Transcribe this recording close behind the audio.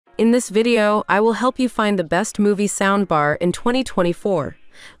In this video, I will help you find the best movie soundbar in 2024.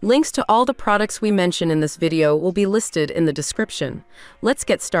 Links to all the products we mention in this video will be listed in the description. Let's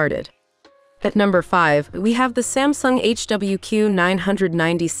get started. At number 5, we have the Samsung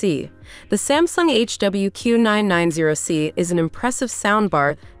HWQ990C. The Samsung HWQ990C is an impressive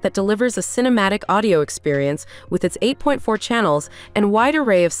soundbar that delivers a cinematic audio experience with its 8.4 channels and wide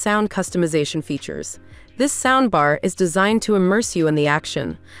array of sound customization features. This soundbar is designed to immerse you in the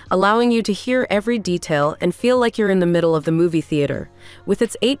action, allowing you to hear every detail and feel like you're in the middle of the movie theater. With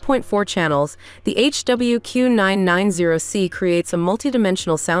its 8.4 channels, the HWQ990C creates a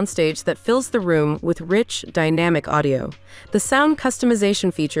multidimensional soundstage that fills the room with rich, dynamic audio. The sound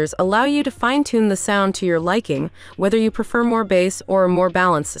customization features allow you to fine-tune the sound to your liking, whether you prefer more bass or a more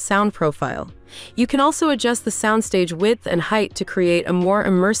balanced sound profile. You can also adjust the soundstage width and height to create a more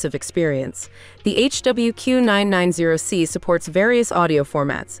immersive experience. The HWQ990C supports various audio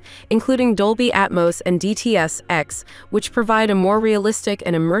formats, including Dolby Atmos and DTS-X, which provide a more realistic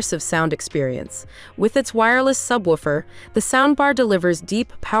and immersive sound experience. With its wireless subwoofer, the soundbar delivers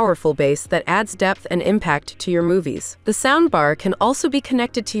deep, powerful bass that adds depth and impact to your movies. The soundbar can also be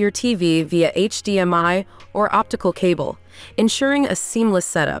connected to your TV via HDMI or optical cable, ensuring a seamless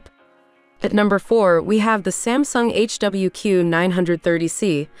setup. At number 4, we have the Samsung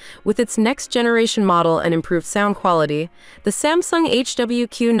HWQ930C. With its next-generation model and improved sound quality, the Samsung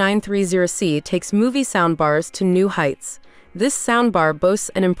HWQ930C takes movie soundbars to new heights. This soundbar boasts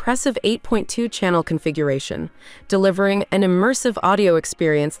an impressive 8.2-channel configuration, delivering an immersive audio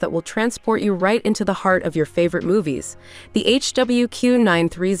experience that will transport you right into the heart of your favorite movies. The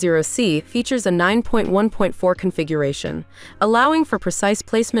HWQ930C features a 9.1.4 configuration, allowing for precise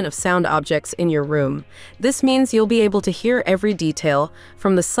placement of sound objects in your room. This means you'll be able to hear every detail,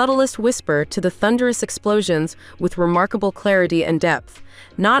 from the subtlest whisper to the thunderous explosions, with remarkable clarity and depth.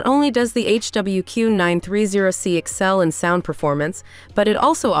 Not only does the HWQ930C excel in sound performance, but it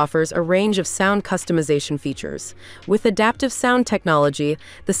also offers a range of sound customization features. With adaptive sound technology,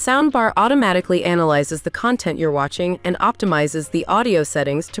 the soundbar automatically analyzes the content you're watching and optimizes the audio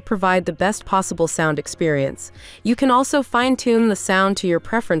settings to provide the best possible sound experience. You can also fine-tune the sound to your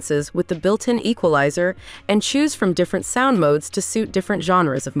preferences with the built-in equalizer and choose from different sound modes to suit different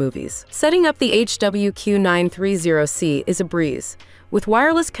genres of movies. Setting up the HWQ930C is a breeze. With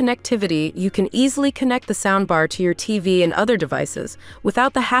wireless connectivity, you can easily connect the soundbar to your TV and other devices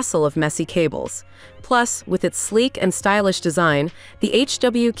without the hassle of messy cables. Plus, with its sleek and stylish design, the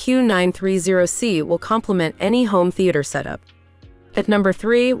HWQ930C will complement any home theater setup. At number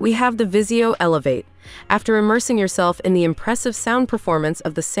 3, we have the Vizio Elevate. After immersing yourself in the impressive sound performance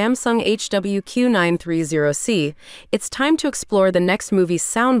of the Samsung HWQ930C, it's time to explore the next movie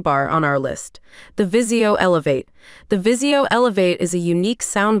soundbar on our list, the Vizio Elevate. The Vizio Elevate is a unique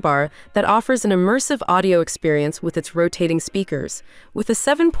soundbar that offers an immersive audio experience with its rotating speakers. With a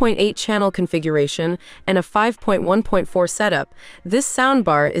 7.8-channel configuration and a 5.1.4 setup, this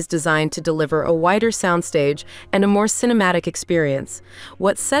soundbar is designed to deliver a wider soundstage and a more cinematic experience.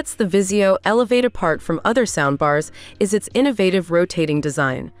 What sets the Vizio Elevate apart from other soundbars is its innovative rotating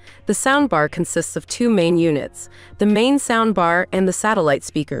design. The soundbar consists of two main units, the main soundbar and the satellite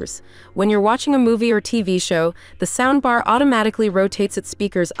speakers. When you're watching a movie or TV show, the soundbar automatically rotates its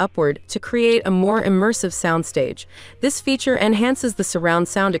speakers upward to create a more immersive soundstage. This feature enhances the surround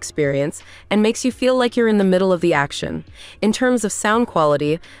sound experience and makes you feel like you're in the middle of the action. In terms of sound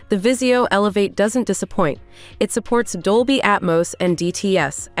quality, the Vizio Elevate doesn't disappoint. It supports Dolby Atmos and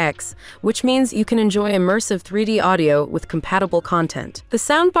DTS-X, which means you can enjoy immersive 3D audio with compatible content. The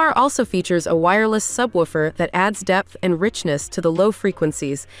soundbar also features a wireless subwoofer that adds depth and richness to the low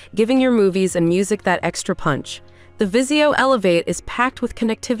frequencies, giving your movies and music that extra punch. The Vizio Elevate is packed with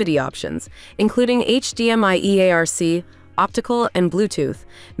connectivity options, including HDMI EARC, optical, and Bluetooth,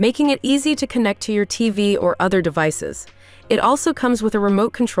 making it easy to connect to your TV or other devices. It also comes with a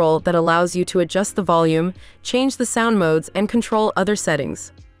remote control that allows you to adjust the volume, change the sound modes, and control other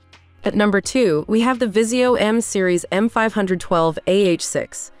settings. At number 2, we have the Vizio M-Series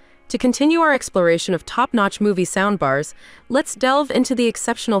M512AH6. To continue our exploration of top-notch movie soundbars, let's delve into the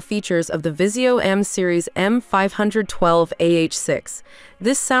exceptional features of the Vizio M-Series M512AH6.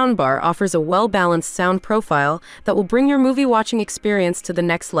 This soundbar offers a well-balanced sound profile that will bring your movie-watching experience to the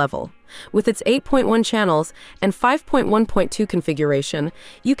next level. With its 8.1 channels and 5.1.2 configuration,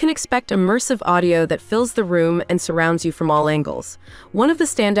 you can expect immersive audio that fills the room and surrounds you from all angles. One of the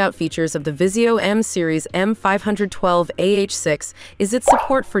standout features of the Vizio M-Series M512AH6 is its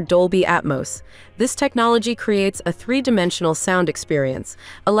support for Dolby Atmos. This technology creates a three-dimensional sound experience,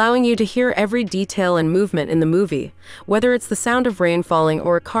 allowing you to hear every detail and movement in the movie. Whether it's the sound of rain falling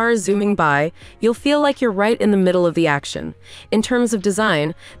or a car zooming by, you'll feel like you're right in the middle of the action. In terms of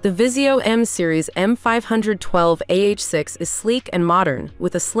design, the Vizio M Series M512AH6 is sleek and modern,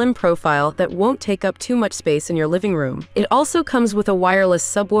 with a slim profile that won't take up too much space in your living room. It also comes with a wireless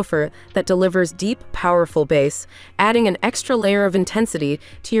subwoofer that delivers deep, powerful bass, adding an extra layer of intensity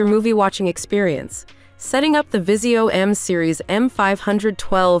to your movie-watching experience. Setting up the Vizio M Series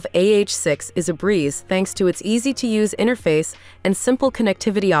M512AH6 is a breeze thanks to its easy-to-use interface and simple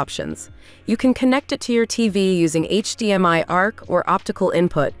connectivity options. You can connect it to your TV using HDMI ARC or optical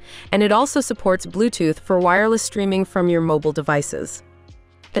input, and it also supports Bluetooth for wireless streaming from your mobile devices.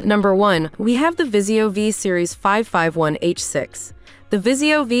 At number 1, we have the Vizio V Series 551H6. The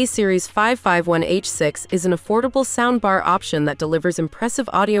Vizio V Series 551H6 is an affordable soundbar option that delivers impressive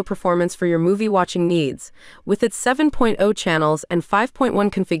audio performance for your movie-watching needs. With its 7.0 channels and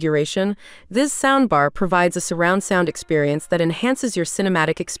 5.1 configuration, this soundbar provides a surround sound experience that enhances your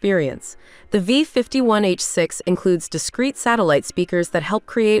cinematic experience. The V51H6 includes discrete satellite speakers that help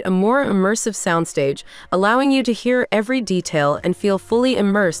create a more immersive soundstage, allowing you to hear every detail and feel fully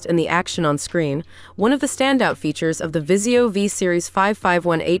immersed in the action on screen. One of the standout features of the Vizio V Series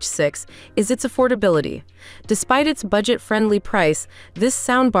 551H6 is its affordability. Despite its budget-friendly price, this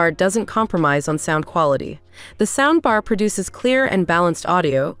soundbar doesn't compromise on sound quality. The soundbar produces clear and balanced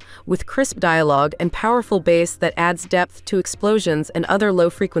audio, with crisp dialogue and powerful bass that adds depth to explosions and other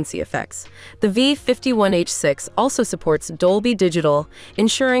low-frequency effects. The V51H6 also supports Dolby Digital,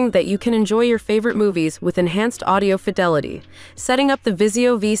 ensuring that you can enjoy your favorite movies with enhanced audio fidelity. Setting up the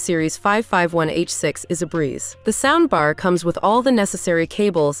Vizio V Series 551H6 is a breeze. The soundbar comes with all the necessary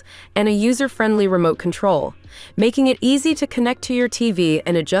cables and a user-friendly remote control, making it easy to connect to your TV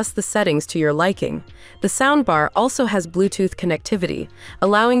and adjust the settings to your liking. The soundbar also has Bluetooth connectivity,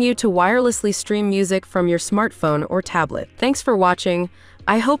 allowing you to wirelessly stream music from your smartphone or tablet. Thanks for watching.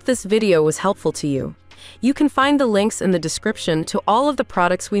 I hope this video was helpful to you. You can find the links in the description to all of the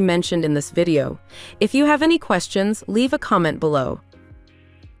products we mentioned in this video. If you have any questions, leave a comment below.